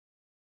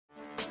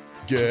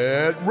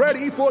Get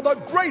ready for the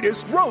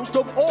greatest roast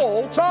of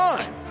all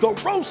time, the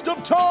Roast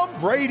of Tom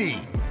Brady,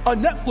 a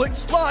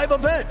Netflix live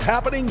event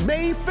happening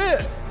May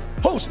 5th.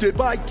 Hosted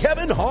by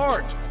Kevin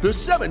Hart, the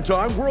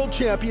 7-time world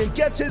champion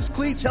gets his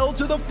cleats held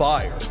to the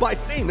fire by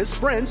famous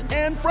friends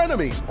and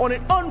frenemies on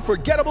an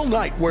unforgettable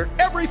night where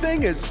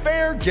everything is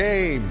fair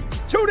game.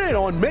 Tune in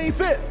on May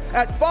 5th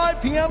at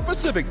 5 p.m.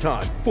 Pacific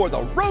time for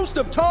the Roast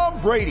of Tom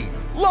Brady,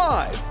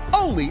 live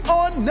only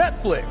on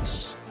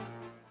Netflix.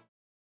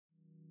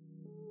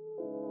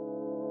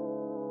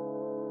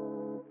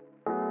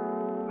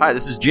 Hi,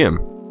 this is Jim.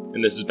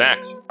 And this is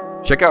Max.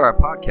 Check out our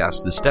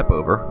podcast, The Step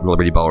Over, on the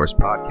Liberty Ballers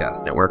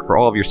Podcast Network for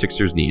all of your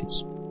Sixers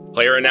needs.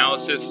 Player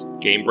analysis,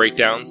 game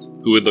breakdowns,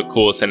 who would look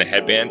coolest in a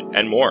headband,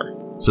 and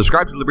more.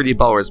 Subscribe to the Liberty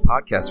Ballers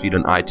Podcast feed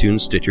on iTunes,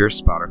 Stitcher,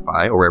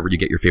 Spotify, or wherever you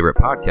get your favorite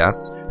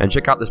podcasts, and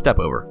check out The Step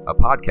Over, a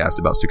podcast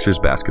about Sixers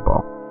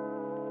basketball.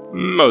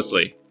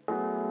 Mostly.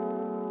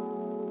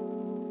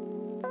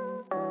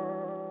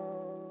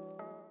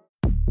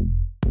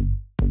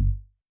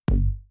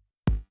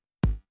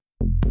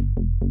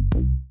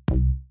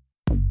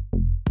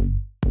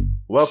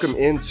 Welcome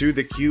into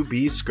the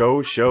QB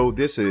Scho Show.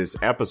 This is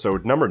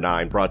episode number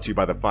 9, brought to you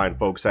by the fine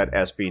folks at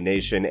SB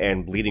Nation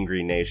and Bleeding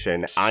Green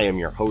Nation. I am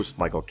your host,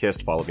 Michael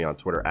Kist. Follow me on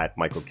Twitter at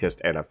Michael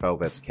Kist NFL.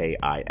 That's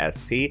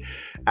K-I-S-T.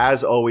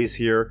 As always,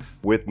 here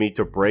with me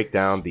to break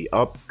down the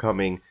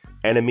upcoming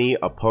enemy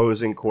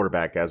opposing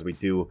quarterback, as we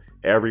do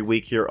every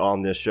week here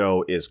on this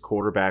show, is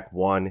quarterback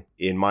one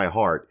in my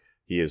heart.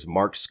 He is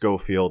Mark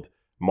Schofield.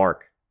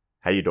 Mark,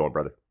 how you doing,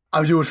 brother?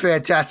 I'm doing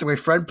fantastic, my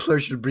friend.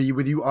 Pleasure to be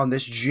with you on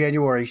this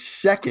January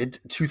 2nd,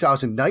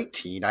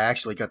 2019. I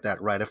actually got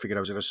that right. I figured I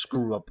was going to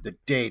screw up the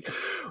date.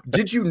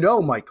 Did you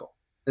know, Michael,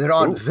 that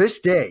on this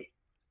day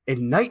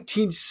in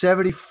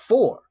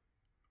 1974,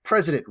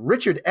 President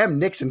Richard M.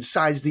 Nixon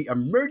signs the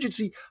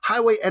Emergency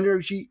Highway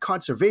Energy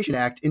Conservation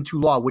Act into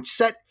law, which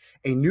set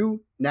a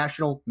new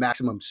national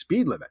maximum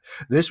speed limit.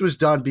 This was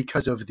done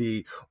because of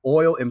the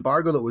oil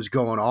embargo that was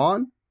going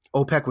on.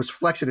 OPEC was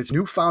flexing its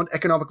newfound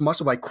economic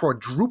muscle by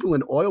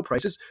quadrupling oil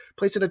prices,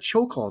 placing a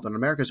chokehold on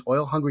America's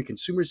oil-hungry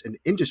consumers and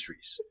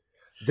industries.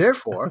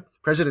 Therefore,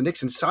 President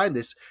Nixon signed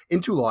this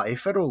into law, a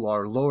federal law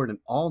lowering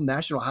all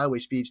national highway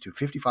speeds to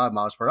 55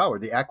 miles per hour.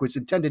 The act was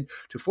intended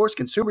to force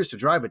consumers to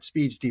drive at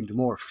speeds deemed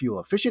more fuel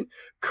efficient,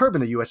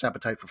 curbing the U.S.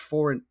 appetite for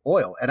foreign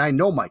oil. And I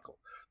know, Michael,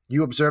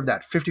 you observe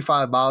that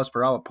 55 miles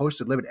per hour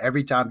posted limit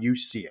every time you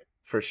see it.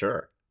 For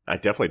sure. I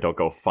definitely don't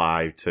go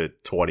 5 to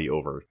 20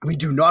 over. We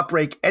do not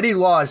break any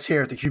laws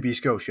here at the QB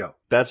Scho Show.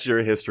 That's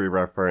your history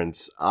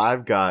reference.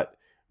 I've got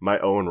my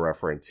own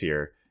reference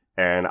here,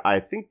 and I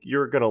think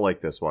you're going to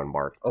like this one,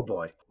 Mark. Oh,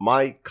 boy.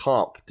 My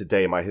comp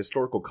today, my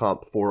historical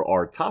comp for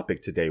our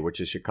topic today, which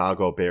is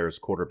Chicago Bears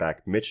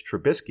quarterback Mitch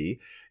Trubisky,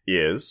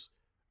 is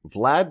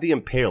Vlad the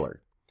Impaler.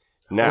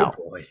 Now,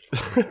 oh boy.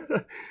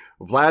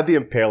 Vlad the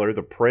Impaler,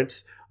 the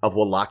prince of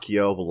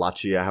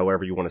Wallachia,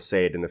 however you want to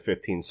say it, in the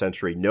 15th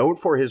century, known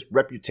for his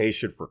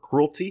reputation for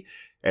cruelty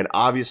and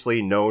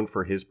obviously known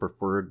for his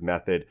preferred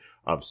method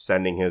of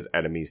sending his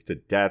enemies to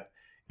death,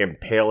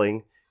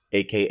 impaling,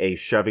 aka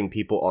shoving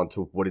people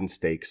onto wooden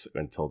stakes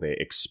until they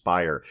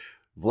expire.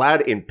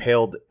 Vlad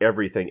impaled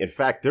everything. In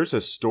fact, there's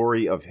a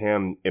story of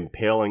him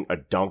impaling a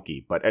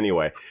donkey. But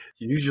anyway.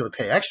 You usually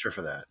pay extra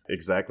for that.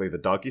 Exactly. The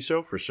donkey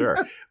show, for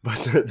sure.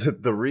 But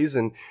the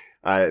reason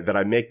that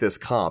I make this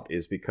comp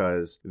is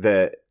because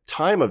the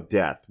time of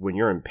death when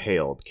you're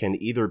impaled can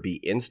either be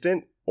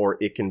instant or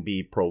it can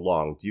be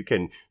prolonged. You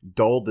can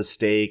dull the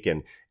stake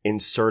and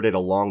insert it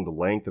along the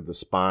length of the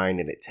spine,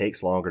 and it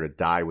takes longer to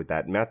die with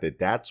that method.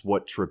 That's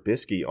what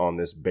Trubisky on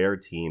this Bear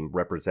team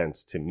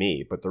represents to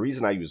me. But the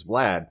reason I use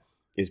Vlad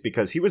is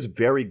because he was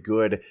very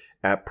good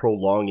at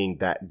prolonging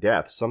that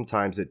death.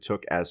 Sometimes it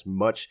took as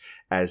much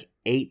as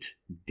 8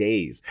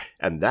 days.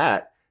 And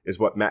that is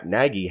what Matt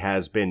Nagy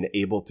has been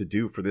able to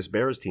do for this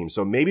Bears team.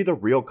 So maybe the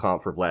real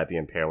comp for Vlad the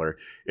Impaler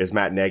is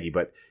Matt Nagy.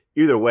 But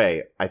either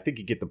way, I think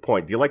you get the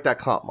point. Do you like that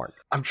comp, Mark?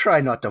 I'm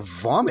trying not to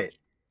vomit.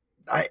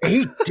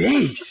 8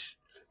 days.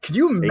 Can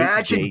you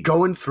imagine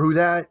going through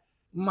that?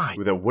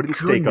 With a wooden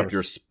stake up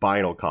your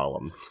spinal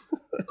column.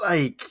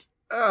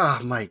 Oh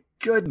my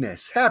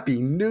goodness.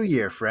 Happy New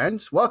Year,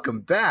 friends.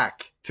 Welcome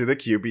back to the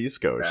QB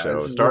Scho Show.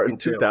 Starting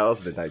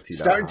 2019.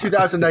 Starting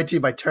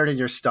 2019 by turning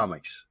your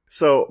stomachs.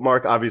 So,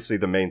 Mark, obviously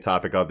the main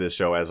topic of this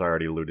show, as I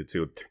already alluded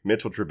to,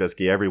 Mitchell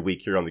Trubisky. Every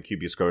week here on the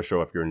QB Scho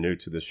Show, if you're new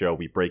to the show,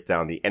 we break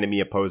down the enemy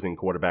opposing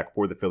quarterback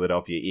for the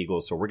Philadelphia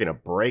Eagles. So we're going to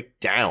break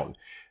down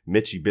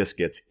Mitchy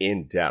Biscuits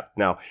in depth.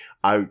 Now,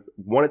 I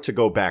wanted to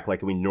go back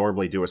like we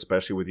normally do,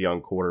 especially with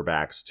young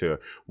quarterbacks, to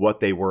what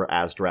they were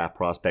as draft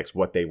prospects,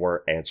 what they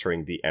were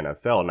entering the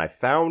NFL. And I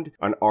found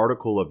an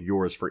article of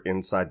yours for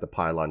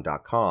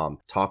InsideThePylon.com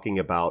talking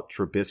about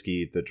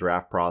Trubisky, the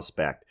draft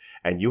prospect.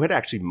 And you had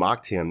actually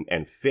mocked him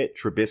and fit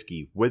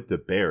Trubisky with the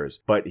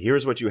Bears. But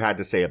here's what you had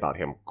to say about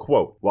him.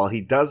 Quote, while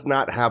he does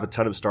not have a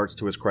ton of starts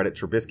to his credit,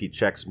 Trubisky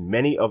checks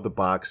many of the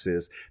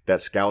boxes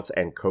that scouts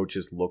and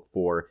coaches look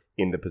for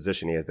in the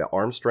position. He has the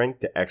arm strength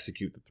to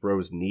execute the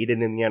throws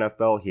needed in the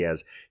NFL.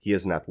 He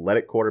is an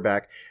athletic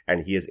quarterback,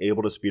 and he is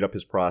able to speed up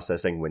his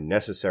processing when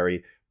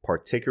necessary,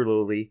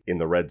 particularly in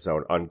the red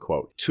zone,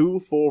 unquote.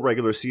 2 full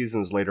regular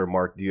seasons later,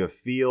 Mark, do you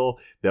feel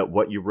that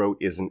what you wrote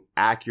is an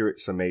accurate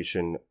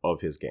summation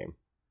of his game?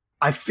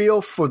 I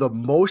feel for the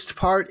most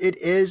part it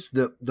is.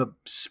 The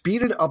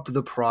speeding up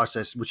the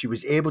process, which he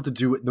was able to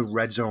do in the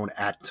red zone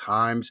at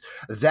times,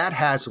 that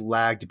has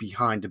lagged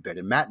behind a bit.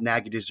 And Matt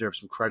Nagy deserves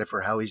some credit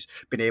for how he's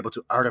been able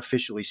to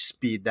artificially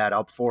speed that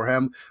up for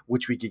him,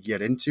 which we could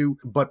get into.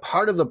 But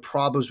part of the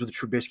problems with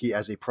Trubisky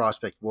as a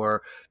prospect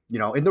were,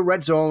 in the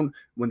red zone,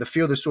 when the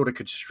field is sort of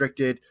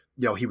constricted,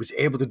 he was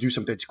able to do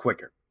some things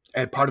quicker.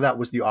 And part of that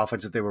was the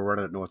offense that they were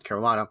running at North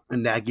Carolina.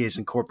 And Nagy has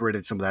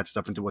incorporated some of that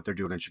stuff into what they're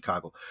doing in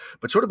Chicago.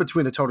 But sort of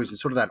between the totals and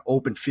sort of that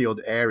open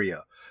field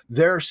area,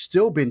 there have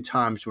still been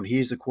times when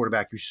he's the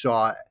quarterback you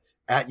saw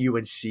at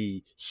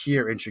UNC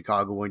here in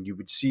Chicago when you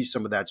would see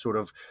some of that sort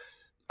of,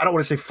 I don't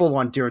want to say full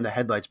on deer in the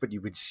headlights, but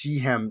you would see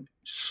him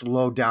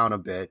slow down a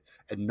bit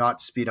and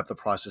not speed up the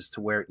process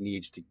to where it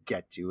needs to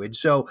get to. And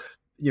so,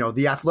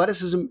 the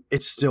athleticism,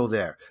 it's still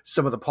there.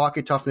 Some of the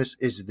pocket toughness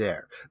is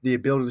there. The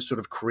ability to sort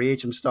of create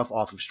some stuff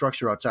off of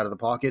structure outside of the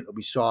pocket that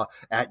we saw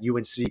at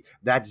UNC,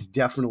 that's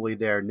definitely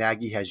there.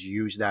 Nagy has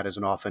used that as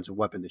an offensive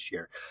weapon this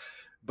year.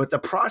 But the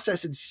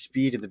process and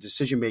speed and the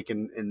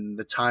decision-making and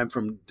the time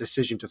from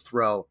decision to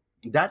throw,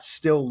 that's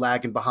still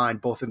lagging behind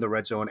both in the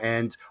red zone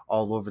and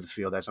all over the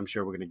field, as I'm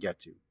sure we're going to get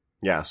to.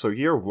 Yeah, so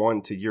year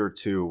 1 to year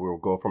 2, we'll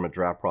go from a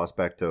draft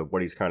prospect to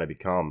what he's kind of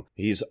become.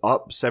 He's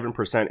up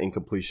 7% in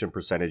completion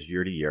percentage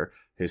year to year.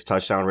 His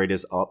touchdown rate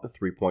is up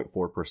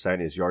 3.4%.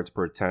 His yards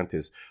per attempt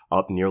is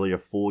up nearly a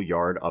full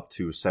yard, up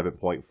to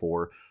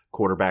 7.4.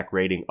 Quarterback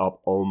rating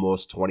up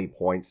almost 20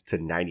 points to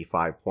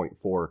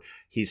 95.4.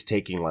 He's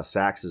taking less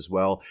sacks as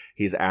well.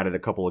 He's added a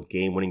couple of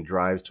game-winning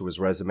drives to his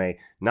resume.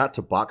 Not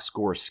to box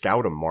score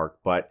scout him, Mark,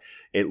 but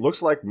it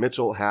looks like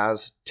Mitchell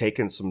has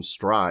taken some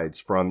strides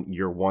from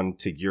year 1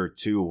 to year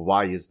 2.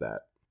 Why is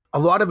that? A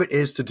lot of it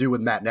is to do with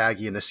Matt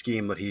Nagy and the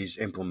scheme that he's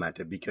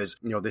implemented because,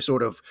 the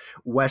sort of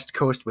West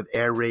Coast with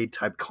air raid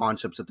type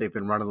concepts that they've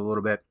been running a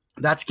little bit.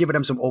 That's given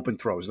him some open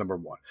throws, number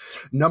 1.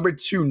 Number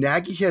 2,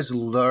 Nagy has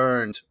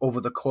learned over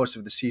the course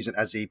of the season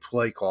as a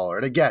play caller.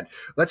 And again,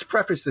 let's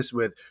preface this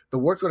with the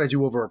work that I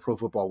do over at Pro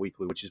Football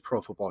Weekly, which is Pro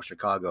Football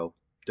Chicago,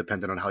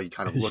 depending on how you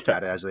kind of look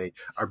at it, as they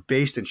are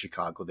based in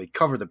Chicago. They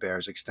cover the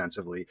Bears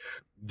extensively.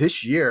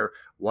 This year,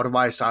 one of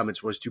my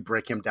assignments was to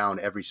break him down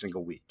every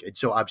single week. And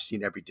so I've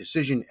seen every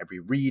decision, every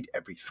read,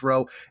 every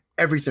throw,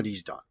 everything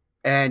he's done.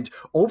 And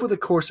over the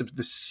course of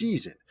the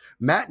season,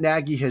 Matt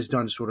Nagy has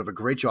done sort of a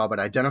great job at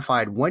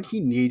identifying when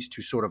he needs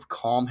to sort of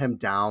calm him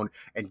down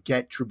and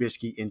get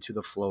Trubisky into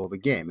the flow of a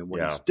game. And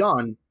what he's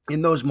done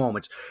in those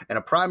moments, and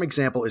a prime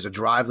example is a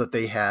drive that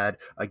they had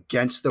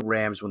against the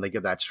Rams when they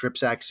get that strip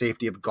sack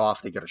safety of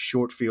Goff. They got a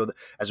short field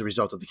as a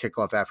result of the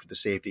kickoff after the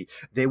safety.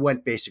 They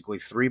went basically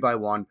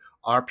 3-by-1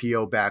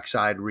 RPO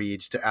backside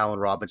reads to Allen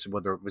Robinson,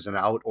 whether it was an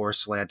out or a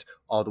slant,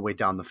 all the way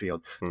down the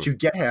field to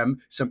get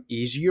him some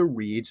easier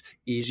reads,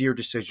 easier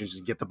decisions,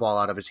 and get the ball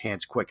out of his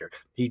hands quicker.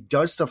 He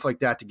does stuff like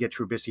that to get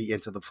Trubisky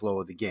into the flow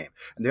of the game.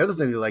 And the other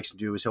thing he likes to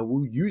do is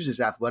he'll use his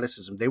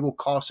athleticism. They will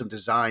call some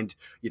designed,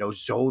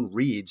 zone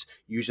reads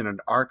using an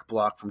arc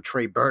block from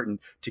Trey Burton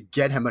to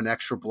get him an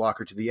extra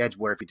blocker to the edge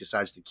where if he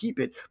decides to keep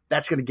it,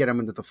 that's going to get him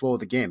into the flow of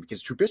the game.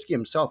 Because Trubisky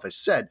himself has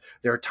said,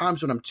 there are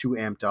times when I'm too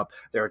amped up.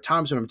 There are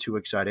times when I'm too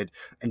excited.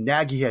 And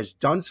Nagy has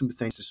done some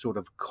things to sort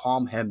of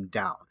calm him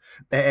down.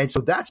 And so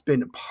that's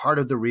been part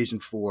of the reason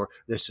for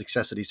the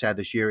success that he's had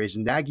this year is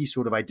Nagy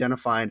sort of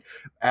identifying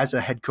as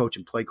a head coach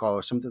and play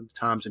caller some of the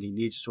times that he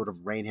needs to sort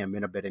of rein him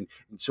in a bit and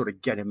sort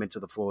of get him into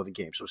the flow of the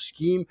game. So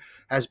scheme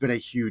has been a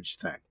huge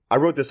thing. I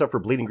wrote this up for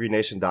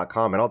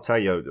bleedinggreennation.com, and I'll tell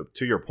you,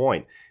 to your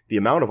point, the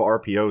amount of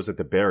RPOs that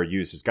the Bears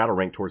use has got to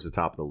rank towards the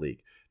top of the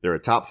league. They're a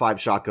top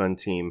 5 shotgun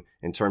team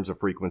in terms of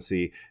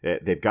frequency.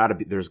 There's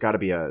got to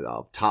be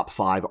a top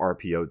 5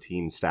 RPO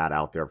team stat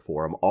out there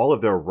for them. All of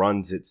their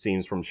runs, it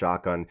seems, from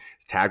shotgun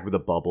is tagged with a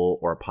bubble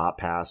or a pop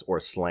pass or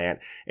a slant.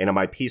 And in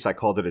my piece, I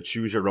called it a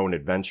choose your own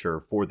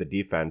adventure for the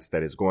defense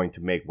that is going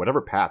to make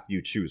whatever path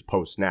you choose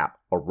post snap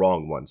a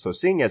wrong one. So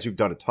seeing as you've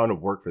done a ton of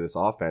work for this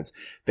offense,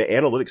 the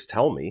analytics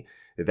tell me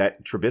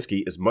that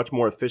Trubisky is much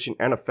more efficient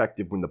and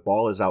effective when the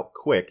ball is out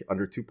quick,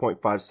 under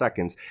 2.5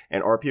 seconds,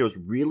 and RPOs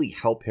really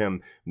help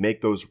him make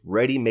those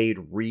ready-made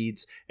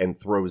reads and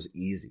throws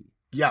easy.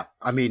 Yeah,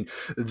 I mean,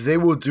 they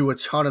will do a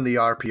ton in the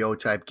RPO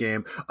type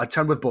game, a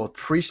ton with both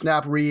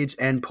pre-snap reads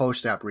and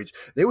post-snap reads.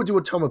 They will do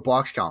a ton with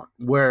box count,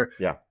 where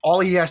all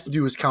he has to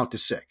do is count to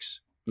 6.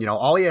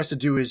 All he has to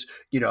do is,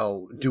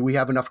 do we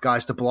have enough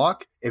guys to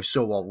block? If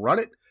so, I'll run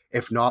it.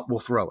 If not, we'll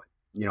throw it.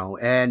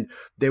 And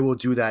they will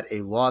do that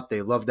a lot.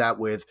 They love that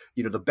with,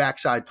 the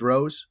backside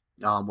throws,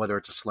 whether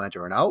it's a slant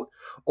or an out,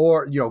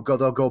 or,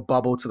 they'll go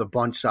bubble to the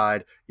bunch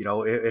side,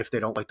 if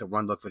they don't like the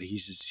run look that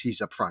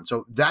he's up front.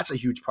 So that's a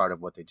huge part of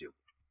what they do.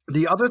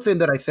 The other thing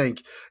that I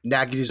think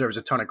Nagy deserves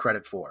a ton of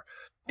credit for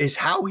is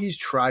how he's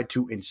tried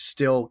to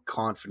instill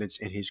confidence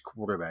in his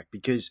quarterback.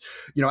 Because,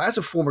 as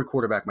a former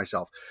quarterback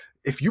myself,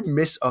 if you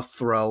miss a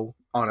throw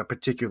on a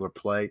particular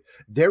play,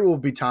 there will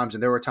be times,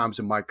 and there were times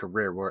in my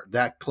career where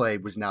that play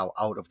was now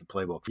out of the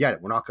playbook. Forget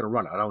it. We're not going to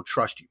run it. I don't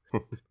trust you.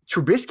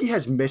 Trubisky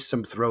has missed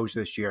some throws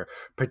this year,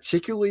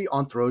 particularly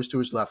on throws to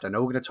his left. I know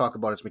we're going to talk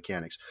about his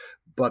mechanics,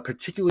 but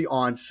particularly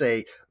on,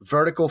 say,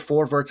 vertical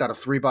 4 verts out of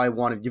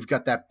 3x1, and you've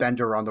got that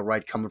bender on the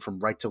right coming from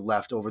right to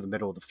left over the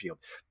middle of the field.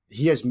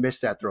 He has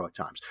missed that throw at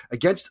times.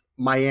 Against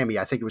Miami,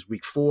 I think it was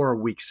week 4 or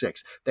week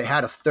 6, they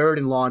had a 3rd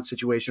and long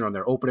situation on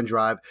their opening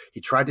drive.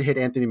 He tried to hit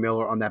Anthony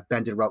Miller on that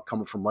bended route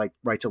coming from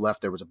right to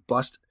left. There was a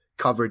bust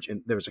coverage,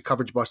 and there was a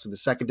coverage bust in the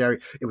secondary.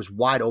 It was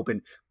wide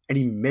open, and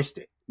he missed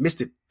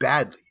it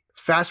badly.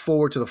 Fast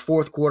forward to the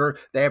 4th quarter,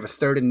 they have a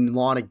 3rd and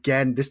long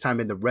again, this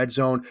time in the red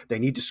zone. They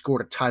need to score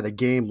to tie the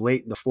game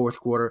late in the 4th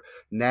quarter.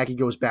 Nagy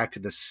goes back to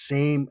the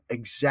same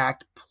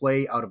exact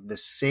play out of the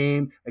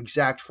same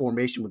exact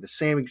formation with the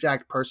same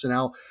exact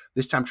personnel.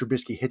 This time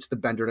Trubisky hits the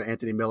bender to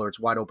Anthony Miller. It's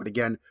wide open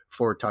again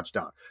for a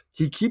touchdown.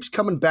 He keeps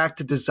coming back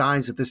to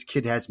designs that this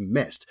kid has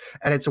missed.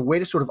 And it's a way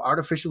to sort of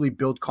artificially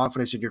build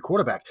confidence in your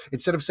quarterback.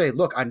 Instead of saying,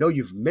 look, I know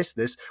you've missed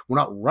this. We're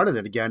not running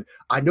it again.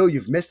 I know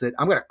you've missed it.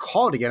 I'm going to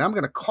call it again. I'm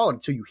going to call it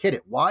until you hit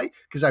it. Why?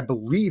 Because I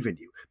believe in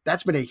you.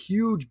 That's been a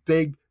huge,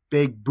 big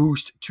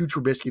boost to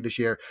Trubisky this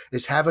year,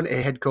 is having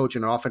a head coach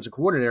and an offensive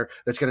coordinator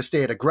that's going to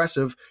stay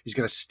aggressive. He's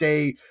going to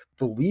stay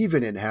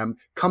believing in him,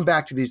 come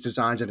back to these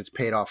designs, and it's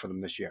paid off for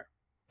them this year.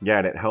 Yeah,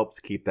 and it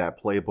helps keep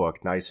that playbook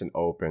nice and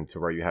open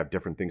to where you have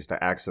different things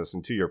to access.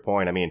 And to your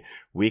point, I mean,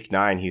 week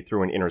 9, he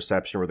threw an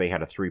interception where they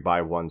had a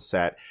 3x1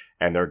 set,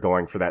 and they're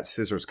going for that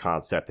scissors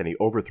concept, and he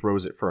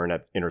overthrows it for an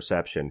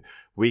interception.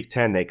 Week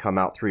 10, they come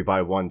out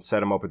 3x1,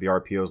 set him up with the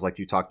RPOs like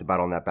you talked about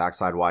on that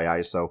backside Y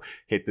ISO,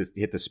 hit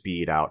the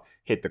speed out,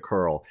 hit the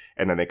curl,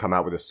 and then they come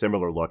out with a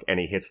similar look, and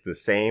he hits the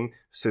same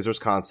scissors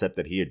concept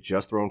that he had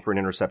just thrown for an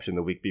interception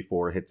the week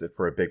before, hits it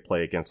for a big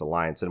play against the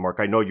Lions. And Mark,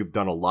 I know you've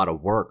done a lot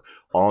of work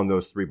on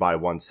those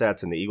 3x1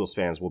 sets, and the Eagles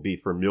fans will be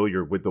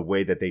familiar with the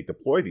way that they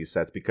deploy these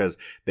sets because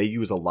they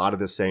use a lot of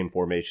the same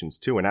formations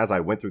too. And as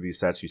I went through these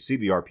sets, you see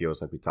the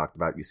RPOs like we talked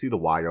about, you see the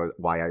Y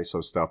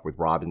ISO stuff with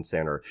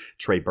Robinson or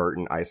Trey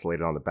Burton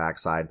isolated on the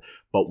backside.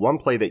 But one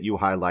play that you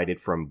highlighted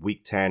from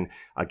week 10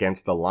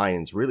 against the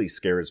Lions really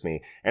scares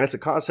me. And it's a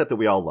concept that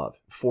we all love,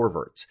 4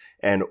 verts.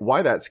 And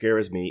why that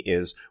scares me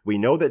is we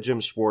know that Jim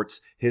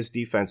Schwartz, his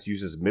defense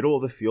uses middle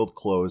of the field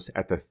closed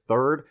at the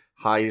 3rd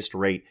highest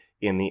rate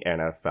in the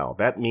NFL.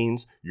 That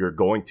means you're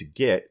going to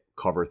get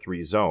cover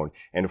 3 zone,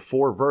 and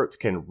 4 verts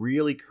can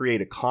really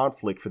create a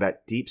conflict for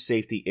that deep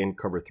safety in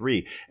cover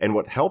 3. And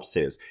what helps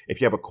is if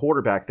you have a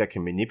quarterback that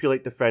can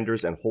manipulate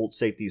defenders and hold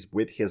safeties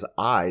with his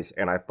eyes,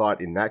 and I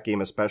thought in that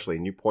game especially,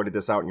 and you pointed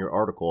this out in your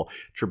article,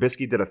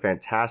 Trubisky did a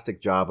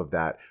fantastic job of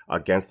that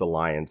against the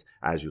Lions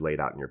as you laid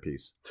out in your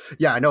piece.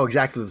 Yeah, I know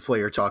exactly the play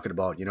you're talking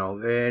about,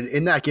 and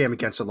in that game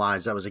against the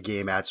Lions, that was a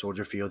game at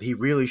Soldier Field. He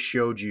really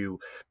showed you,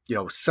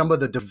 some of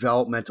the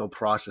developmental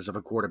process of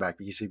a quarterback,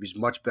 because he was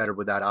much better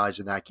with that eyes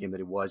in that game than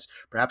he was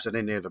perhaps at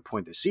any other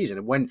point this season.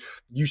 And when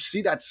you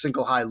see that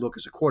single high look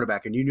as a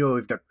quarterback, and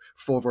you've got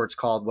 4 verts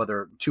called,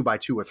 whether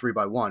 2x2 or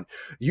 3x1,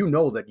 you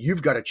know that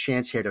you've got a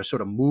chance here to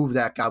sort of move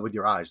that guy with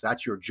your eyes.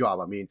 That's your job.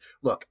 I mean,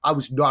 look, I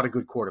was not a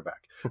good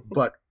quarterback,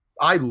 but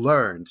I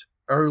learned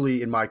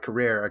early in my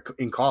career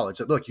in college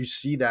that, look, you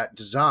see that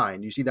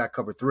design, you see that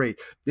cover 3,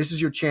 this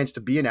is your chance to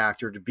be an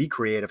actor, to be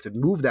creative, to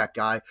move that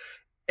guy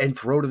and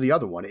throw to the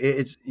other one.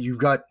 You've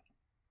got,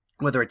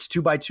 whether it's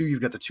 2x2, you've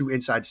got the 2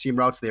 inside seam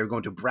routes. They are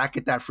going to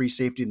bracket that free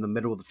safety in the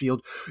middle of the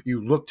field.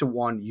 You look to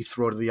one, you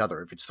throw to the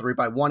other. If it's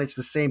 3x1, it's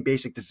the same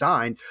basic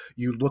design.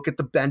 You look at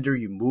the bender,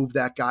 you move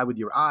that guy with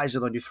your eyes,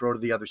 and then you throw to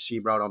the other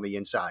seam route on the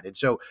inside. And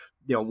so,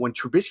 when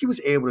Trubisky was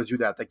able to do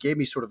that, that gave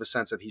me sort of the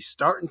sense that he's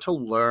starting to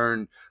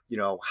learn,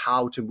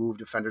 how to move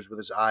defenders with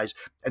his eyes.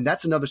 And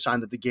that's another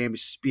sign that the game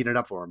is speeding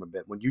up for him a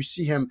bit. When you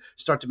see him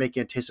start to make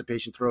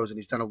anticipation throws, and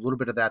he's done a little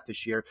bit of that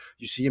this year,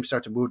 you see him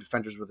start to move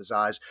defenders with his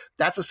eyes.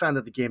 That's a sign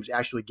that the game is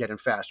actually getting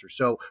faster.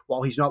 So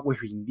while he's not where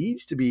he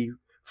needs to be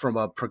from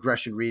a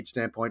progression read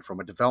standpoint, from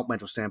a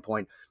developmental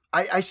standpoint,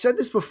 I said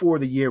this before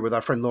the year with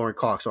our friend Lauren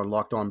Cox on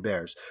Locked On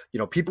Bears.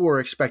 People were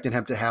expecting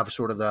him to have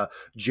sort of the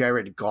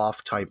Jared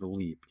Goff type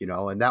leap,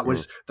 and that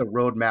was the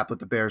roadmap that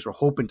the Bears were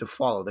hoping to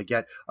follow. They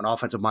get an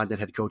offensive-minded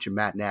head coach in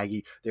Matt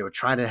Nagy. They were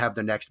trying to have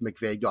the next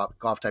McVay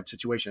Goff type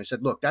situation. I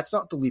said, look, that's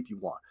not the leap you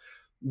want.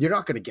 You're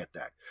not going to get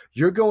that.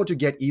 You're going to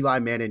get Eli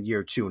Manning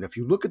year 2. And if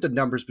you look at the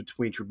numbers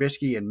between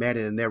Trubisky and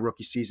Manning in their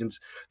rookie seasons,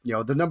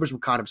 the numbers were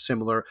kind of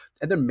similar.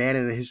 And then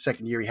Manning in his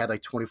second year, he had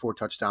like 24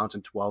 touchdowns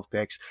and 12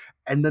 picks.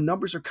 And the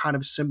numbers are kind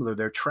of similar.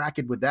 They're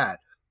tracking with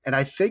that. And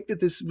I think that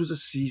this was a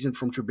season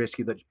from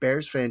Trubisky that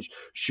Bears fans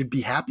should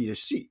be happy to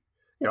see.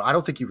 I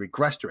don't think he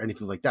regressed or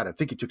anything like that. I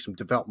think he took some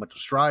developmental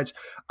strides.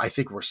 I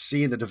think we're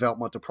seeing the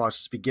developmental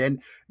process begin.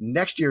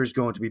 Next year is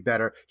going to be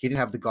better. He didn't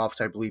have the golf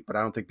type leap, but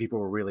I don't think people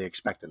were really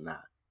expecting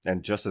that.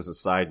 And just as a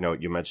side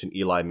note, you mentioned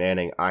Eli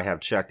Manning. I have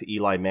checked.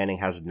 Eli Manning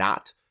has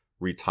not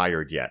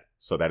retired yet.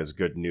 So that is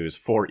good news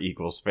for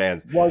Eagles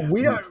fans. Well,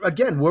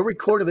 we're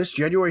recording this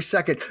January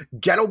 2nd.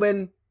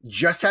 Gettleman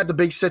just had the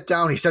big sit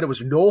down. He said it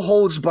was no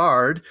holds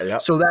barred.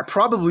 Yep. So that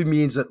probably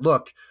means that,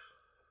 look,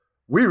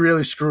 we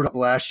really screwed up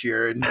last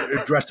year in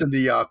addressing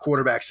the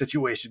quarterback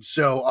situation.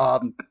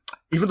 So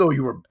even though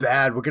you were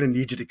bad, we're going to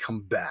need you to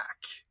come back.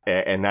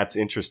 And that's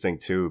interesting,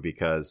 too,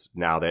 because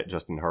now that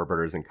Justin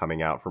Herbert isn't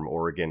coming out from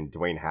Oregon,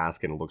 Dwayne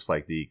Haskins looks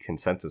like the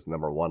consensus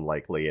number one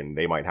likely, and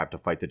they might have to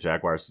fight the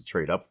Jaguars to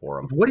trade up for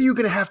him. What are you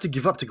going to have to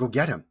give up to go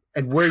get him?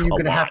 And where are you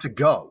going to have to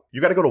go?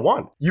 You got to go to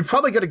 1. You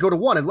probably got to go to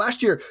 1. And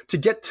last year, to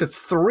get to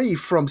 3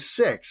 from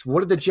 6, what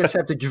did the Jets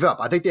have to give up?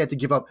 I think they had to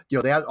give up,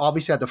 they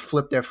obviously had to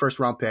flip their first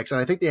round picks, and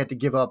I think they had to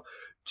give up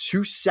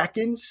 2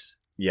 seconds.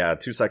 Yeah,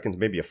 2 seconds,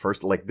 maybe a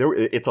first.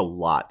 It's a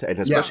lot, and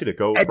especially to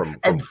go from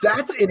and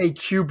that's in a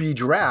QB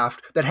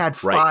draft that had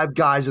 5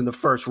 guys in the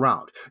first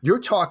round.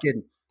 You're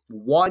talking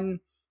 1,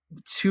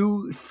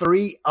 2,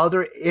 3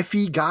 other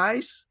iffy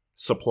guys.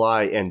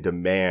 Supply and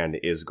demand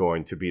is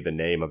going to be the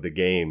name of the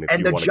game.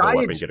 And the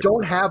Giants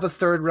don't have a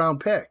 3rd round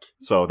pick.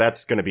 So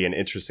that's going to be an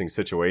interesting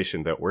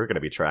situation that we're going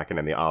to be tracking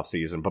in the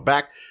offseason. But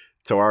back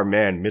to our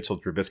man,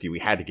 Mitchell Trubisky, we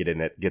had to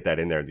get that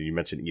in there. You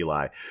mentioned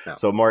Eli. Yeah.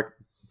 So, Mark,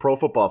 Pro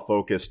Football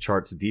Focus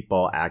charts deep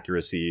ball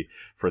accuracy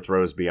for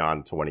throws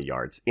beyond 20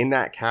 yards. In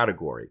that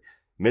category,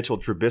 Mitchell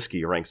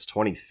Trubisky ranks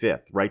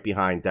 25th, right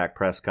behind Dak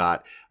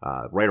Prescott,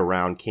 right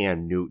around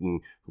Cam Newton,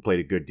 who played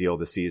a good deal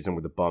this season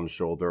with a bum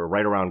shoulder,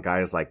 right around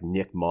guys like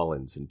Nick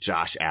Mullins and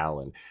Josh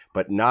Allen.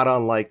 But not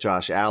unlike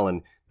Josh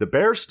Allen, the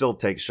Bears still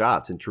take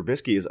shots, and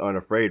Trubisky is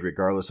unafraid,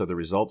 regardless of the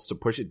results, to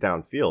push it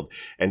downfield.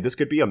 And this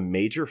could be a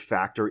major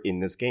factor in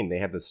this game. They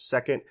have the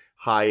 2nd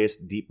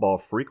highest deep ball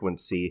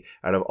frequency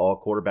out of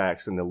all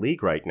quarterbacks in the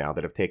league right now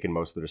that have taken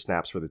most of their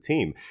snaps for the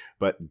team.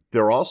 But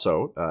they're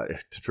also,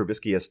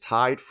 Trubisky is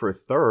tied for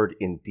 3rd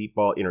in deep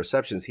ball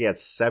interceptions. He had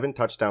 7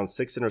 touchdowns,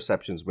 6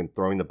 interceptions when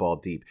throwing the ball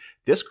deep.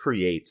 This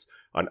creates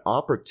an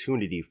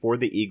opportunity for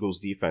the Eagles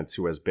defense,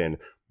 who has been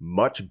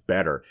much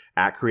better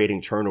at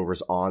creating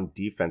turnovers on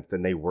defense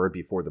than they were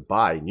before the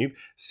bye. And you've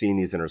seen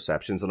these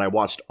interceptions, and I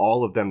watched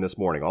all of them this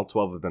morning, all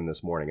 12 of them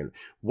this morning. And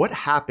what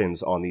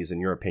happens on these, in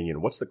your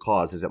opinion? What's the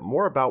cause? Is it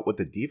more about what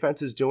the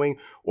defense is doing,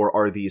 or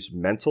are these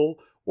mental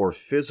or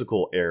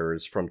physical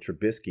errors from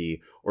Trubisky,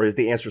 or is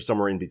the answer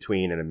somewhere in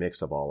between and a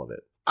mix of all of it?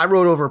 I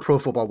wrote over Pro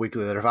Football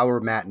Weekly that if I were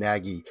Matt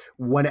Nagy,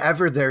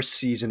 whenever their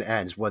season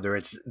ends, whether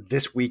it's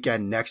this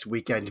weekend, next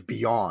weekend,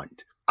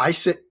 beyond, I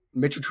sit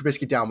Mitchell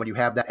Trubisky down when you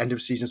have that end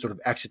of season sort of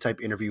exit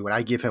type interview, and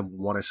I give him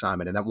one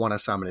assignment, and that one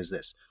assignment is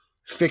this: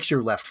 fix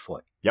your left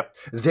foot. Yep.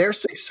 Their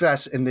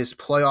success in this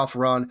playoff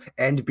run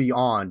and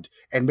beyond,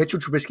 and Mitchell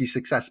Trubisky's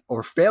success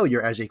or failure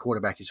as a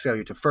quarterback, his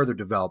failure to further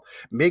develop,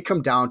 may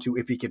come down to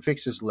if he can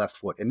fix his left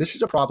foot. And this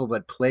is a problem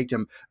that plagued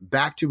him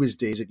back to his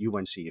days at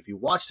UNC. If you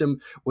watched him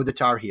with the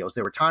Tar Heels,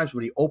 there were times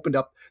when he opened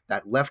up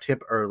that left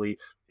hip early,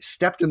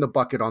 stepped in the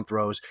bucket on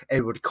throws, and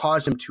it would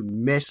cause him to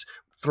miss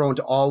thrown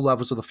to all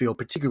levels of the field,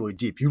 particularly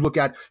deep. You look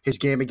at his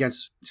game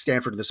against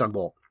Stanford in the Sun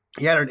Bowl.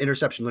 He had an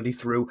interception that he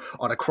threw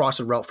on a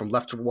crossing route from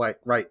left to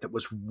right that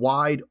was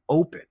wide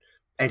open,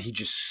 and he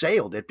just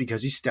sailed it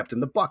because he stepped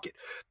in the bucket.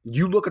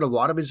 You look at a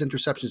lot of his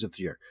interceptions this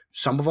year,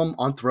 some of them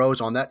on throws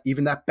on that,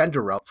 even that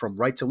bender route from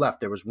right to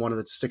left. There was one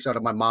that sticks out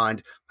of my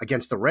mind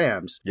against the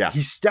Rams. Yeah.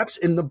 He steps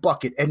in the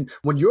bucket. And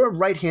when you're a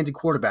right-handed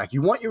quarterback,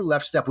 you want your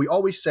left step. We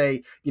always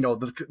say,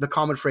 the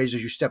common phrase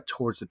is you step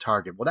towards the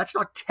target. Well, that's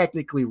not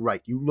technically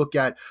right. You look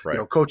at,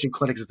 coaching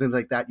clinics and things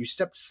like that. You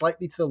step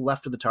slightly to the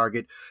left of the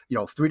target,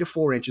 3 to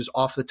 4 inches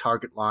off the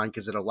target line,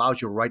 because it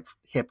allows your right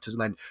hip to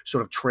then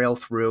sort of trail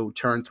through,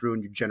 turn through,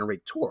 and you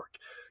generate torque.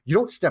 You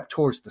don't step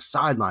towards the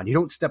sideline. You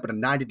don't step at a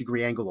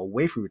 90-degree angle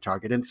away from your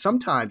target. And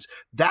sometimes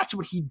that's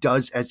what he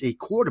does as a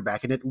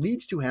quarterback. And it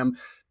leads to him,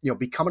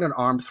 becoming an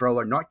arm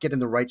thrower, not getting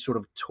the right sort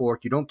of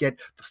torque. You don't get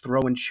the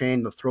throw-in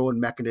chain, the throw-in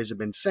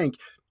mechanism in sync.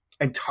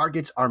 And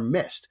targets are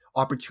missed.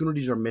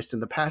 Opportunities are missed in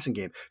the passing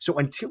game. So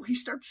until he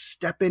starts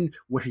stepping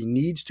where he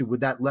needs to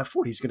with that left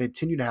foot, he's going to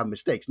continue to have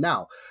mistakes.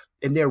 Now,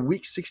 in their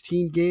Week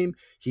 16 game,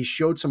 he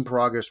showed some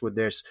progress with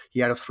this. He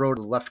had a throw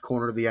to the left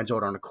corner of the end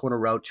zone on a corner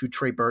route to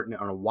Trey Burton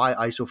on a Y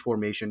ISO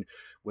formation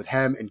with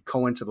him and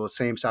Cohen to the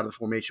same side of the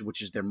formation,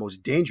 which is their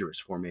most dangerous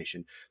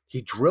formation.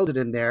 He drilled it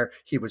in there.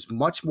 He was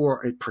much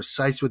more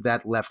precise with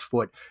that left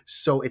foot.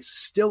 So it's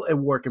still a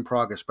work in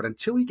progress. But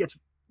until he gets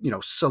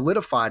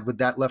solidified with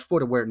that left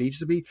foot and where it needs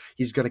to be,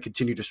 he's going to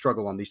continue to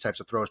struggle on these types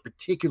of throws,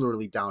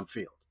 particularly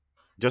downfield.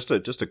 Just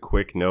a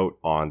quick note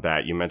on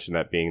that. You mentioned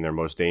that being their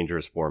most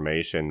dangerous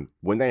formation.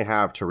 When they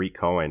have Tariq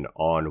Cohen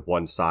on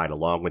one side,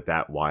 along with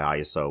that Y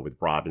ISO with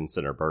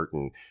Robinson or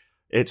Burton,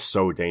 it's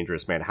so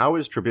dangerous, man. How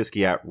is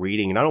Trubisky at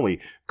reading not only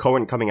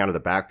Cohen coming out of the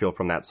backfield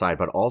from that side,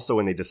 but also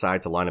when they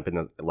decide to line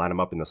him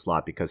up in the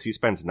slot, because he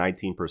spends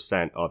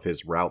 19% of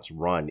his routes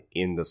run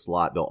in the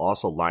slot. They'll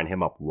also line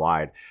him up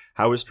wide.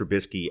 How is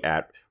Trubisky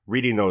at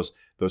reading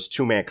those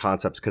two-man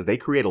concepts? Because they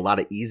create a lot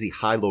of easy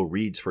high-low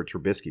reads for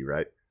Trubisky,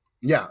 right?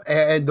 Yeah,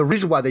 and the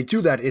reason why they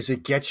do that is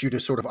it gets you to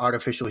sort of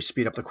artificially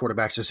speed up the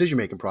quarterback's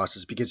decision-making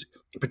process because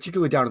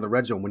particularly down in the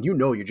red zone, when you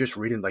know you're just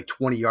reading like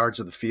 20 yards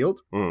of the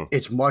field,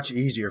 it's much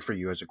easier for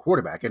you as a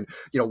quarterback. And,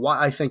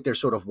 why I think they're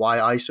sort of why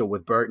ISO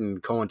with Burton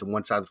and Cohen to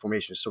one side of the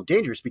formation is so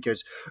dangerous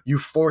because you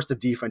force the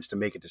defense to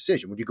make a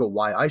decision. When you go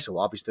why ISO,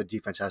 obviously the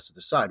defense has to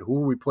decide,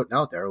 who are we putting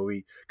out there? Are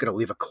we going to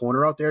leave a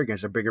corner out there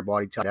against a bigger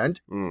body tight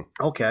end?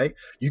 Okay,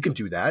 you can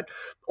do that.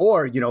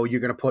 Or, you're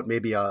going to put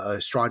maybe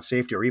a strong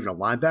safety or even a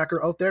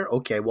linebacker out there.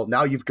 Okay, well,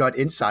 now you've got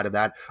inside of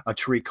that a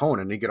Tariq Cohen,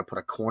 and you're going to put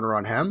a corner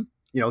on him.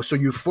 So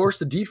you force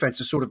the defense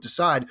to sort of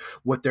decide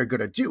what they're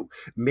going to do.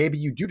 Maybe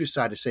you do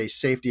decide to say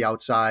safety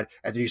outside,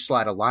 and then you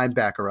slide a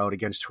linebacker out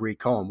against Tariq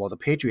Cohen. Well, the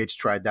Patriots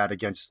tried that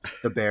against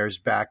the Bears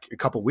back a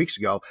couple weeks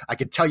ago. I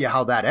can tell you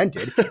how that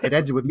ended. It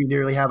ended with me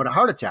nearly having a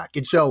heart attack.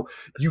 And so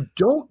you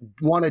don't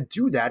want to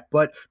do that,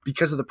 but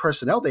because of the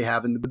personnel they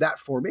have and that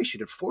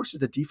formation, it forces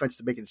the defense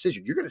to make a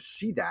decision. You're going to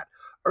see that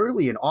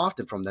early and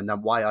often from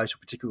them why ISO,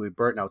 particularly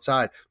Burton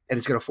outside, and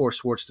it's going to force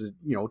Schwartz to,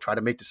 try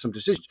to make some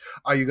decisions.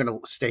 Are you going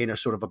to stay in a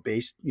sort of a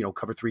base,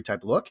 cover 3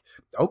 type look?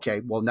 Okay,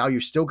 well, now you're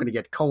still going to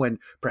get Cohen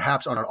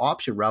perhaps on an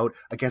option route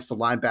against the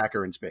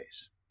linebacker in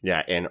space.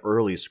 Yeah, and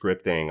early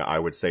scripting, I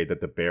would say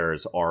that the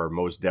Bears are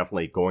most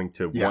definitely going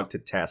to want to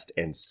test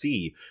and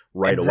see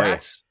right away.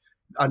 That's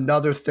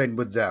another thing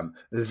with them.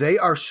 They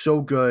are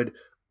so good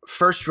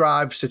first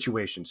drive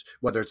situations,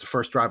 whether it's the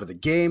first drive of the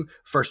game,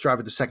 first drive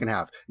of the second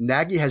half.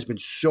 Nagy has been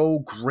so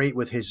great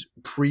with his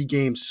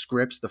pregame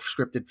scripts, the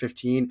scripted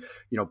 15,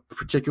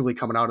 particularly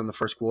coming out in the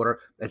first quarter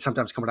and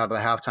sometimes coming out of the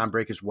halftime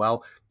break as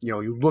well.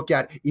 You look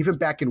at even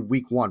back in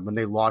week 1 when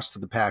they lost to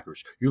the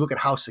Packers, you look at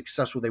how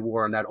successful they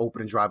were on that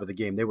opening drive of the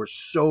game. They were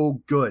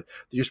so good.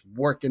 They're just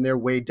working their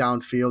way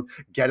downfield,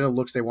 getting the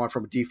looks they want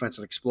from a defense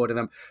and exploiting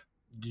them.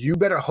 You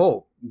better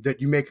hope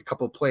that you make a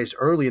couple of plays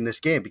early in this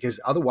game because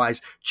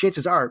otherwise,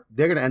 chances are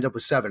they're going to end up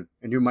with 7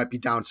 and you might be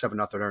down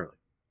 7-0 early.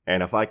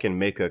 And if I can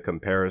make a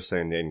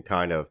comparison and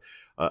kind of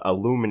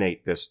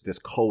illuminate this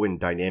Cohen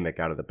dynamic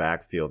out of the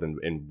backfield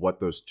and what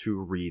those 2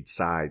 read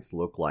sides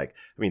look like.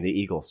 I mean, the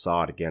Eagles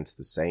saw it against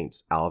the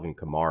Saints, Alvin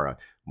Kamara,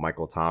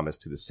 Michael Thomas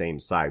to the same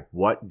side.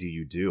 What do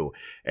you do?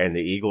 And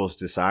the Eagles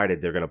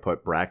decided they're going to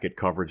put bracket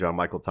coverage on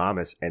Michael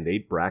Thomas, and they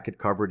bracket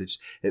coverage.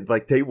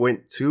 Like they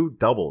went 2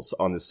 doubles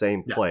on the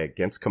same play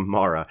against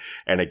Kamara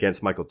and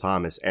against Michael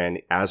Thomas. And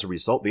as a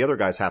result, the other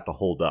guys have to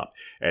hold up.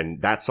 And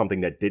that's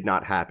something that did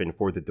not happen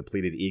for the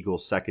depleted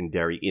Eagles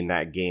secondary in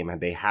that game.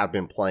 And they have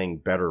been playing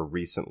better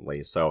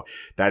recently. So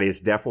that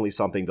is definitely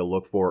something to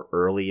look for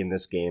early in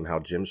this game, how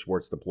Jim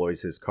Schwartz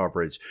deploys his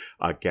coverage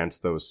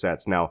against those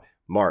sets. Now,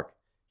 Mark,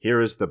 here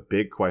is the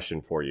big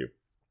question for you.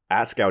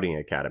 At Scouting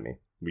Academy,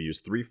 we use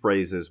 3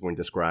 phrases when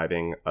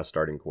describing a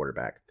starting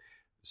quarterback.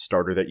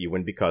 Starter that you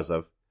win because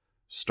of,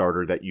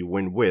 starter that you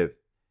win with,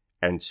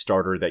 and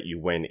starter that you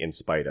win in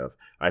spite of.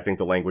 I think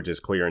the language is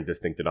clear and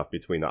distinct enough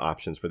between the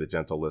options for the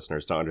gentle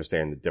listeners to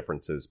understand the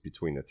differences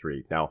between the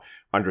 3. Now,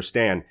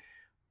 understand,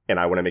 and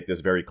I want to make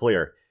this very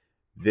clear,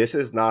 this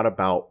is not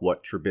about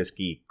what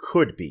Trubisky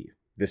could be.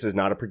 This is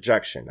not a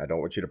projection. I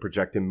don't want you to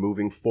project him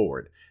moving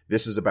forward.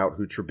 This is about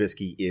who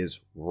Trubisky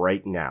is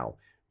right now.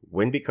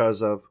 Win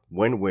because of,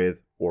 win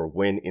with, or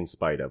win in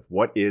spite of.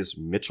 What is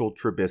Mitchell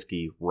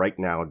Trubisky right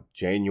now,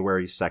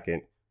 January 2nd,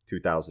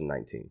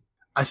 2019?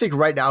 I think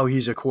right now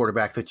he's a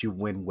quarterback that you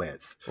win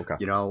with. Okay.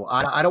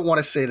 I don't want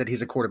to say that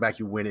he's a quarterback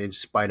you win in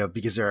spite of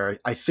because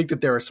I think that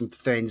there are some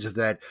things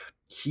that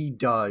he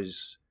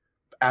does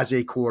as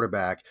a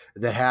quarterback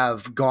that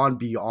have gone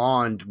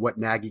beyond what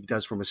Nagy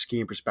does from a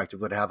scheme perspective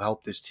that have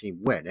helped this team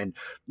win. And,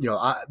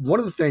 one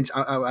of the things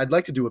I'd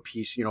like to do a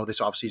piece, this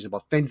offseason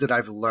about things that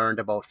I've learned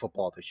about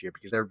football this year,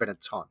 because there have been a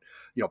ton.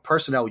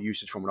 Personnel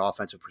usage from an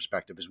offensive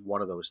perspective is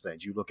one of those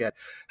things. You look at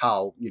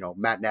how,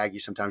 Matt Nagy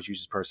sometimes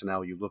uses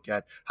personnel. You look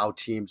at how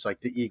teams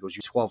like the Eagles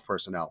use 12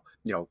 personnel,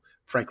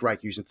 Frank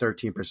Reich using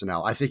 13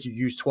 personnel. I think you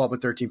use 12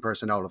 and 13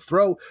 personnel to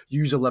throw,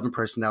 use 11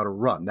 personnel to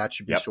run. That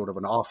should be sort of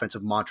an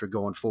offensive mantra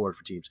going forward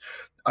for teams.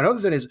 Another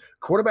thing is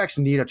quarterbacks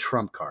need a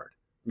trump card.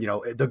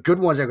 The good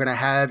ones are going to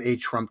have a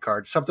trump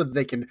card, something that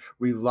they can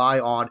rely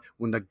on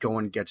when the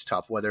going gets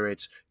tough, whether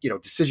it's,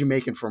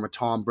 decision-making from a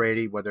Tom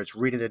Brady, whether it's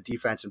reading the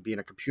defense and being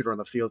a computer on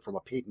the field from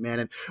a Peyton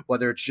Manning,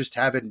 whether it's just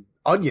having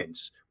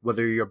onions,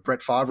 whether you're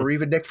Brett Favre or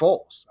even Nick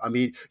Foles. I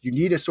mean, you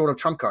need a sort of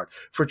trump card.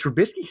 For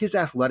Trubisky, his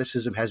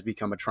athleticism has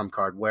become a trump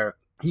card where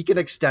he can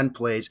extend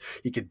plays.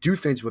 He can do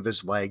things with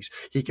his legs.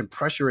 He can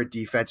pressure a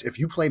defense. If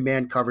you play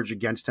man coverage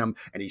against him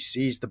and he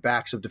sees the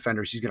backs of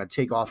defenders, he's going to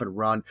take off and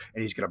run,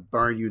 and he's going to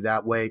burn you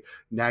that way.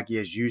 Nagy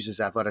has used his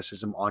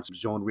athleticism on some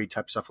zone read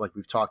type stuff like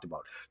we've talked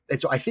about.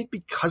 And so I think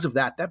because of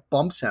that, that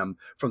bumps him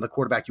from the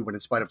quarterback you win in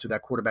spite of to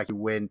that quarterback you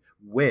win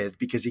with,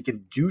 because he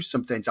can do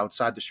some things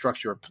outside the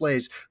structure of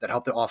plays that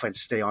help the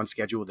offense stay on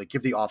schedule, that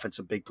give the offense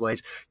some big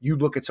plays. You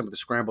look at some of the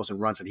scrambles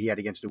and runs that he had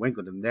against New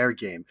England in their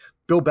game.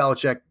 Bill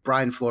Belichick,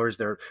 Brian Flores,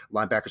 their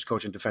linebackers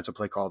coach and defensive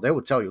play call, they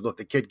will tell you, look,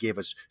 the kid gave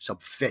us some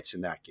fits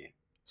in that game.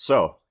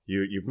 So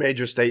you've made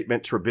your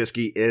statement.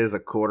 Trubisky is a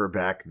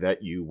quarterback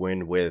that you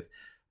win with.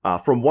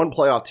 From one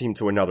playoff team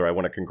to another, I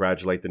want to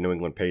congratulate the New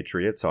England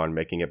Patriots on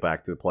making it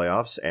back to the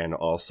playoffs and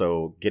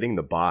also getting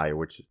the bye,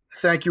 which...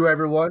 Thank you,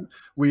 everyone.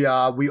 We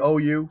owe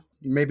you.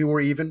 Maybe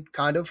we're even,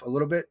 kind of, a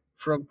little bit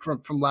from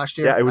last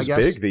year. Yeah, it was I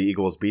guess. big, the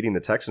Eagles beating the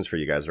Texans for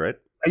you guys, right?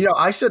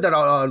 I said that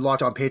on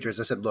Locked On Patriots.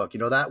 I said, look,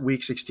 that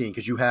week 16,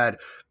 because you had,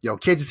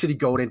 Kansas City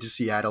going into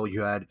Seattle,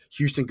 you had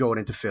Houston going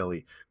into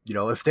Philly.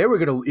 If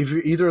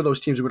either of those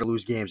teams were going to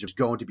lose games, it was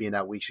going to be in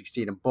that week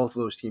 16, and both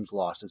of those teams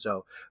lost. And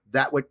so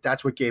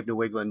that's what gave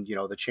New England,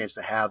 the chance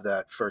to have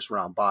that first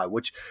round bye,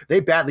 which they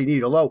badly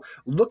need. Although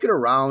looking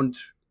around,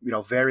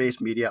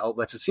 various media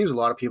outlets, it seems a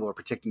lot of people are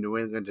predicting New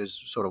England as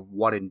sort of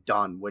one and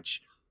done,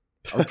 which,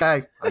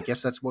 okay, I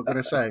guess that's what we're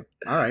going to say.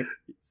 All right.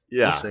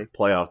 Yeah, we'll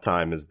playoff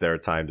time is their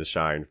time to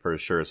shine for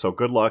sure. So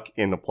good luck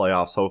in the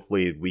playoffs.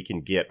 Hopefully we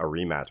can get a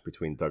rematch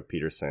between Doug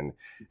Peterson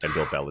and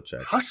Bill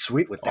Belichick. How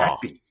sweet would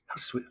that be? How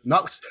sweet.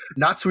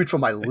 Not sweet for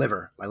my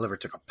liver. My liver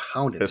took a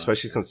pounding.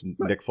 Especially since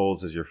Nick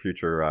Foles is your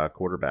future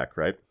quarterback,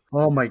 right?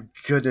 Oh my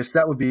goodness,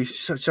 that would be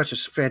such a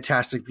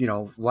fantastic,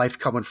 life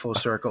coming full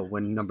circle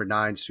when number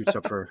 9 suits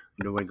up for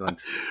New England.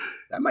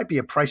 That might be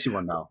a pricey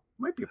one, though.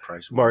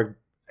 Mark.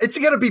 It's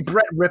going to be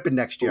Brett Rippon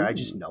next year. Ooh, I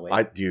just know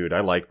it.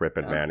 I like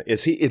Rippon, man.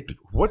 Is he?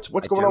 What's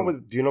going on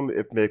with? Do you know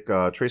if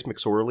Trace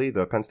McSorley,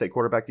 the Penn State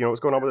quarterback? Do you know what's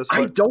going on with his foot?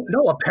 I don't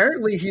know.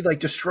 Apparently, he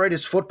destroyed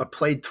his foot, but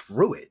played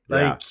through it.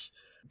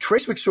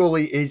 Trace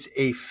McSorley is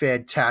a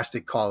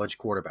fantastic college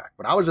quarterback.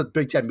 When I was at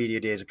Big Ten Media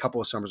Days a couple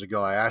of summers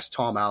ago, I asked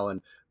Tom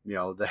Allen,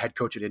 the head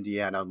coach at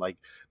Indiana, I'm like,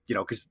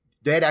 because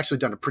they had actually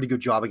done a pretty good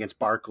job against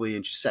Barkley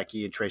and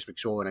Gesicki and Trace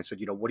McSorley. And I said,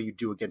 what do you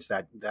do against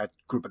that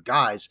group of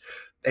guys?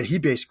 And he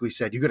basically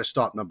said, you got to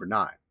stop number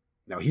 9.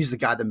 Now, he's the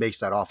guy that makes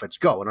that offense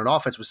go. And an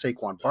offense with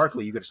Saquon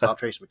Barkley, you got to stop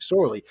Trace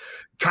McSorley.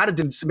 Kind of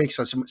didn't make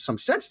some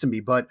sense to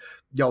me, but,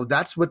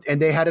 that's what –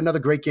 and they had another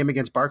great game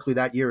against Barkley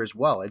that year as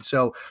well. And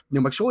so,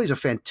 McSorley is a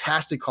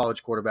fantastic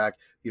college quarterback.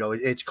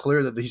 It's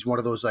clear that he's one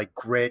of those,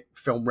 grit,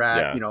 film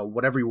rat,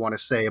 whatever you want to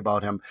say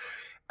about him.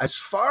 As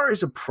far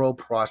as a pro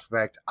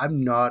prospect,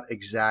 I'm not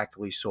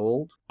exactly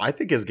sold. I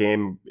think his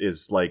game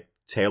is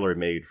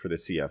tailor-made for the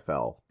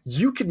CFL.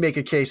 You could make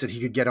a case that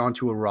he could get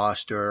onto a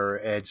roster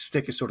and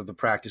stick as sort of the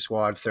practice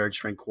squad,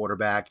 third-string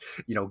quarterback,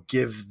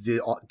 give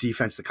the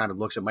defense the kind of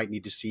looks it might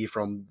need to see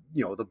from,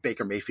 the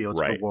Baker Mayfields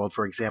of the world,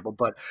 for example.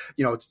 But,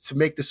 to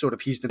make this sort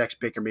of he's the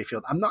next Baker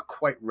Mayfield, I'm not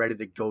quite ready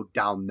to go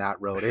down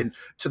that road. And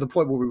to the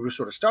point where we were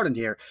sort of starting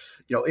here,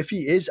 if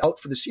he is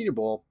out for the Senior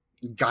Bowl,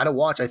 gotta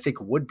watch, I think,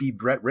 would be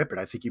Brett Rippon.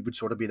 I think he would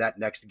sort of be that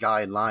next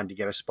guy in line to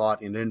get a spot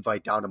and an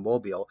invite down to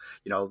Mobile.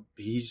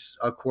 He's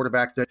a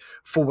quarterback that,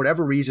 for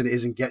whatever reason,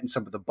 isn't getting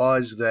some of the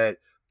buzz that,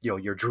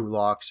 your Drew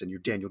Locks and your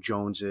Daniel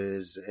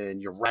Joneses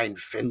and your Ryan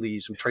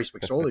Finleys and Trace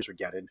McSorleys are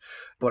getting.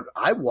 But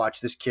I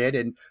watched this kid,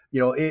 and,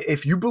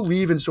 if you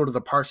believe in sort of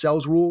the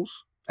Parcells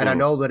rules, and I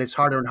know that it's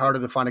harder and harder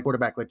to find a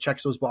quarterback that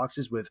checks those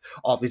boxes with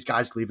all these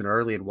guys leaving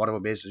early, and one of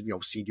them is,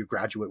 senior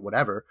graduate,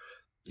 whatever.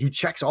 He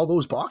checks all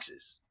those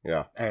boxes.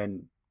 Yeah.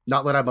 And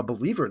not that I'm a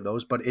believer in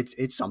those, but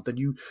it's something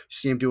you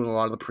see him doing a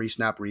lot of the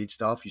pre-snap read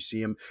stuff. You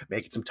see him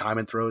making some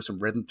timing throws, some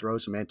rhythm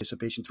throws, some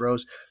anticipation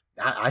throws.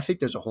 I think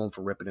there's a home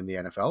for Rippon in the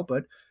NFL,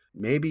 but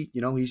maybe,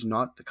 he's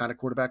not the kind of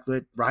quarterback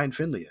that Ryan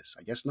Finley is.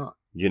 I guess not.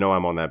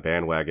 I'm on that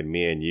bandwagon.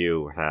 Me and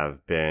you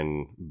have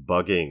been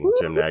bugging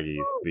Jim Nagy,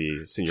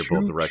 the Senior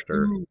Bowl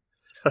director.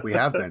 We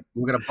have been.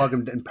 We're going to bug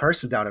him in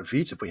person down at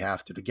Veets if we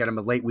have to get him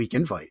a late week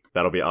invite.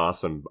 That'll be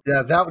awesome.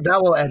 Yeah, that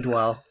will end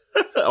well.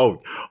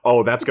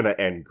 Oh, that's going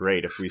to end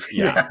great if we see.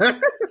 Yeah.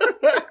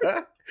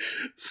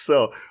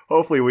 So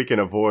hopefully we can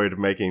avoid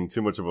making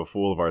too much of a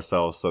fool of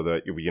ourselves so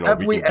that,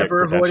 have we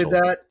ever avoided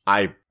that?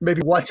 I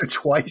maybe once or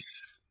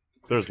twice.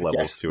 There's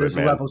levels to it, man. There's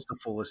levels to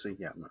foolishly.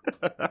 Yeah.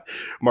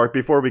 Mark,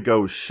 before we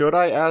go, should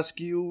I ask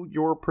you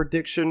your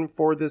prediction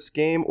for this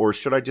game, or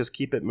should I just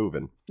keep it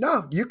moving?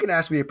 No, you can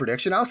ask me a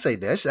prediction. I'll say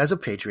this. As a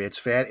Patriots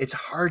fan, it's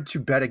hard to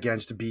bet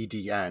against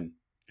BDN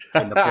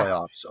in the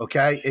playoffs,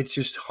 okay? It's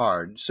just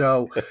hard.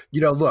 So,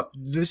 look,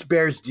 this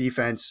Bears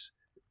defense,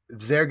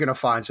 they're going to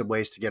find some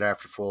ways to get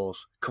after Foles.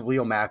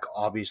 Khalil Mack,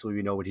 obviously,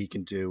 we know what he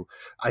can do.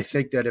 I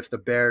think that if the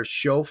Bears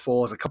show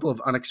Foles a couple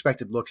of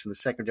unexpected looks in the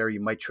secondary, you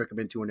might trick him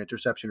into an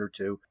interception or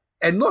two.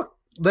 And look,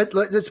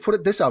 let's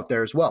put this out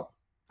there as well.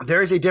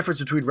 There is a difference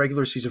between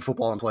regular season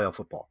football and playoff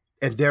football.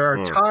 And there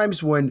are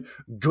times when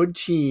good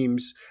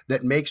teams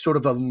that make sort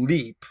of a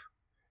leap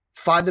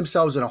find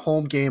themselves in a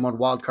home game on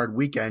Wild Card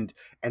Weekend,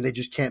 and they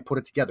just can't put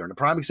it together. And a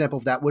prime example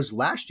of that was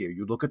last year.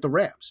 You look at the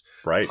Rams.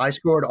 Right.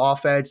 High-scored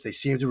offense. They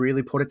seem to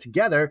really put it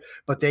together,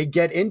 but they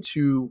get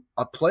into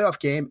a playoff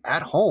game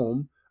at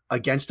home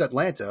against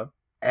Atlanta,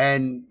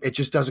 and it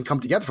just doesn't come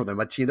together for them.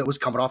 A team that was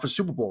coming off a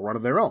Super Bowl run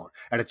of their own,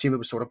 and a team that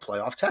was sort of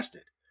playoff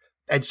tested.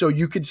 And so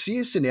you could see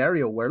a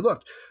scenario where,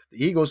 look,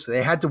 the Eagles,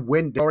 they had to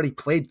win. They already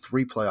played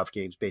 3 playoff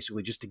games,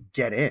 basically, just to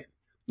get in.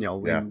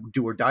 in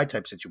do or die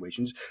type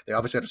situations. They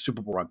obviously had a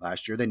Super Bowl run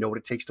last year. They know what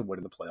it takes to win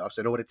in the playoffs.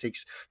 They know what it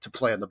takes to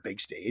play on the big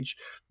stage.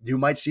 You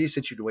might see a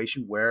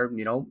situation where,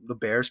 the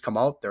Bears come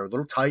out, they're a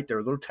little tight, they're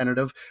a little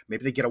tentative.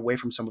 Maybe they get away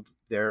from some of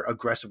their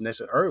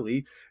aggressiveness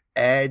early,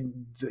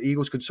 and the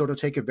Eagles could sort of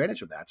take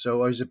advantage of that.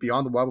 So is it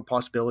beyond the realm of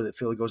possibility that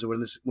Philly goes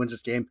and wins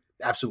this game?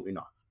 Absolutely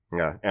not.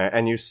 Yeah,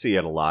 and you see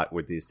it a lot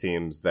with these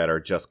teams that are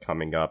just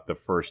coming up. The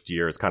first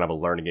year is kind of a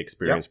learning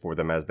experience for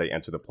them as they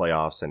enter the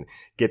playoffs and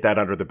get that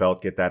under the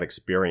belt, get that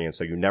experience.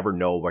 So you never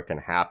know what can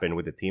happen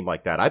with a team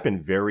like that. I've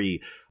been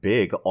very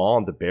big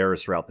on the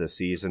Bears throughout this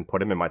season,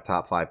 put them in my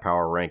top 5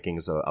 power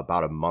rankings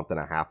about a month and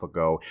a half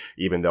ago,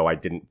 even though I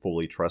didn't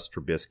fully trust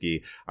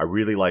Trubisky. I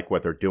really like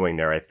what they're doing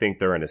there. I think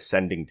they're an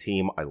ascending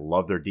team. I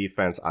love their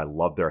defense. I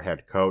love their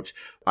head coach.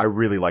 I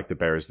really like the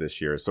Bears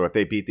this year. So if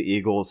they beat the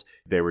Eagles,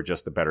 they were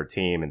just the better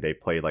team, and they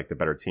played like the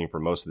better team for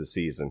most of the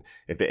season.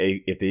 If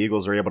the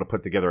Eagles are able to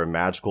put together a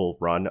magical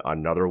run,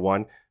 another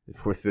one,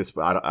 with this,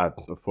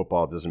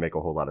 football doesn't make a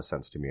whole lot of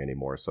sense to me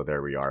anymore. So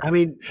there we are. I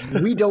mean,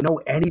 we don't know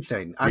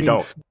anything. I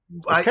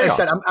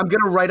said, I'm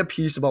going to write a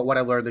piece about what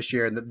I learned this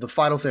year. And the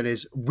final thing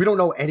is, we don't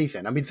know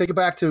anything. I mean, think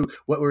back to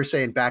what we were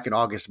saying back in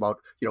August about,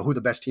 who the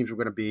best teams were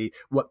going to be,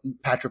 what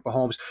Patrick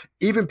Mahomes,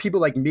 even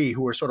people like me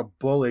who are sort of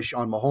bullish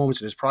on Mahomes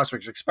and his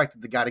prospects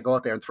expected the guy to go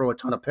out there and throw a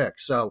ton of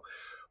picks. So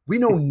we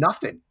know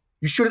nothing.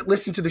 You shouldn't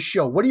listen to the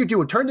show. What are you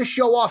doing? Turn the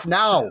show off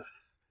now.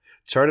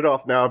 Turn it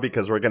off now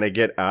because we're going to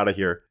get out of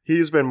here.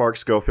 He's been Mark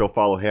Schofield.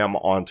 Follow him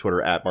on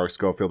Twitter at Mark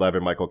Schofield. I've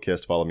been Michael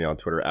Kist. Follow me on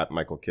Twitter at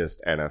Michael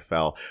Kist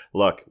NFL.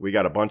 Look, we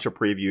got a bunch of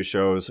preview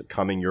shows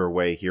coming your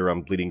way here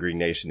on Bleeding Green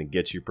Nation to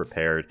get you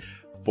prepared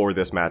for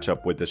this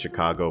matchup with the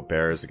Chicago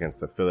Bears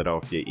against the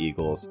Philadelphia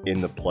Eagles in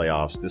the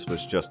playoffs. This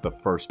was just the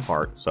first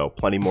part, so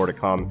plenty more to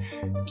come.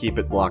 Keep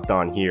it locked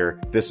on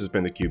here. This has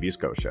been the QB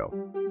Scho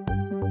Show.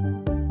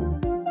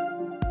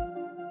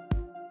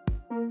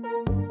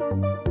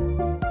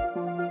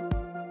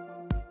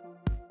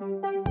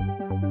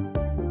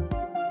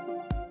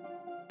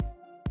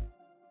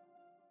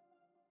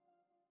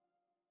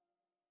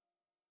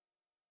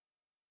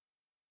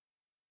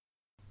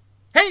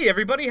 Hey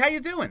everybody, how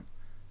you doing?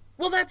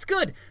 Well, that's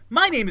good.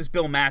 My name is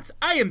Bill Matz.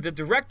 I am the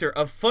director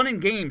of Fun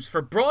and Games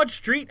for Broad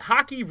Street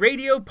Hockey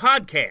Radio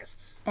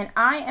Podcasts. And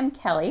I am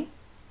Kelly,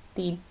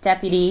 the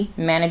deputy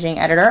managing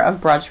editor of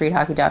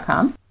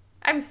BroadStreetHockey.com.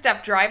 I'm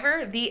Steph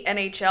Driver, the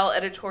NHL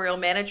editorial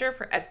manager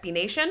for SB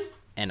Nation.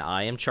 And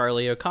I am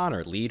Charlie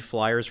O'Connor, lead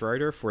Flyers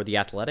writer for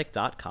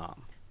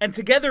TheAthletic.com. And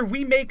together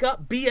we make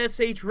up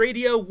BSH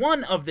Radio,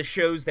 one of the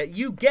shows that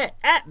you get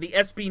at the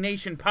SB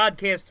Nation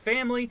podcast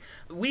family.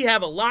 We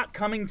have a lot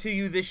coming to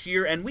you this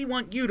year, and we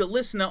want you to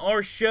listen to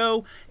our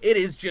show. It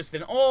is just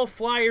an all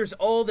Flyers,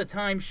 all the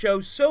time show,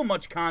 so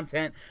much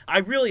content. I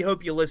really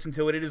hope you listen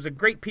to it. It is a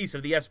great piece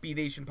of the SB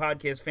Nation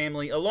podcast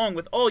family, along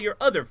with all your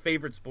other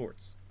favorite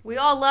sports. We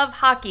all love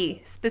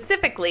hockey,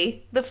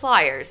 specifically the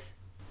Flyers.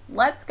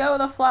 Let's go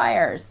the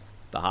Flyers.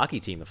 The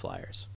hockey team, the Flyers.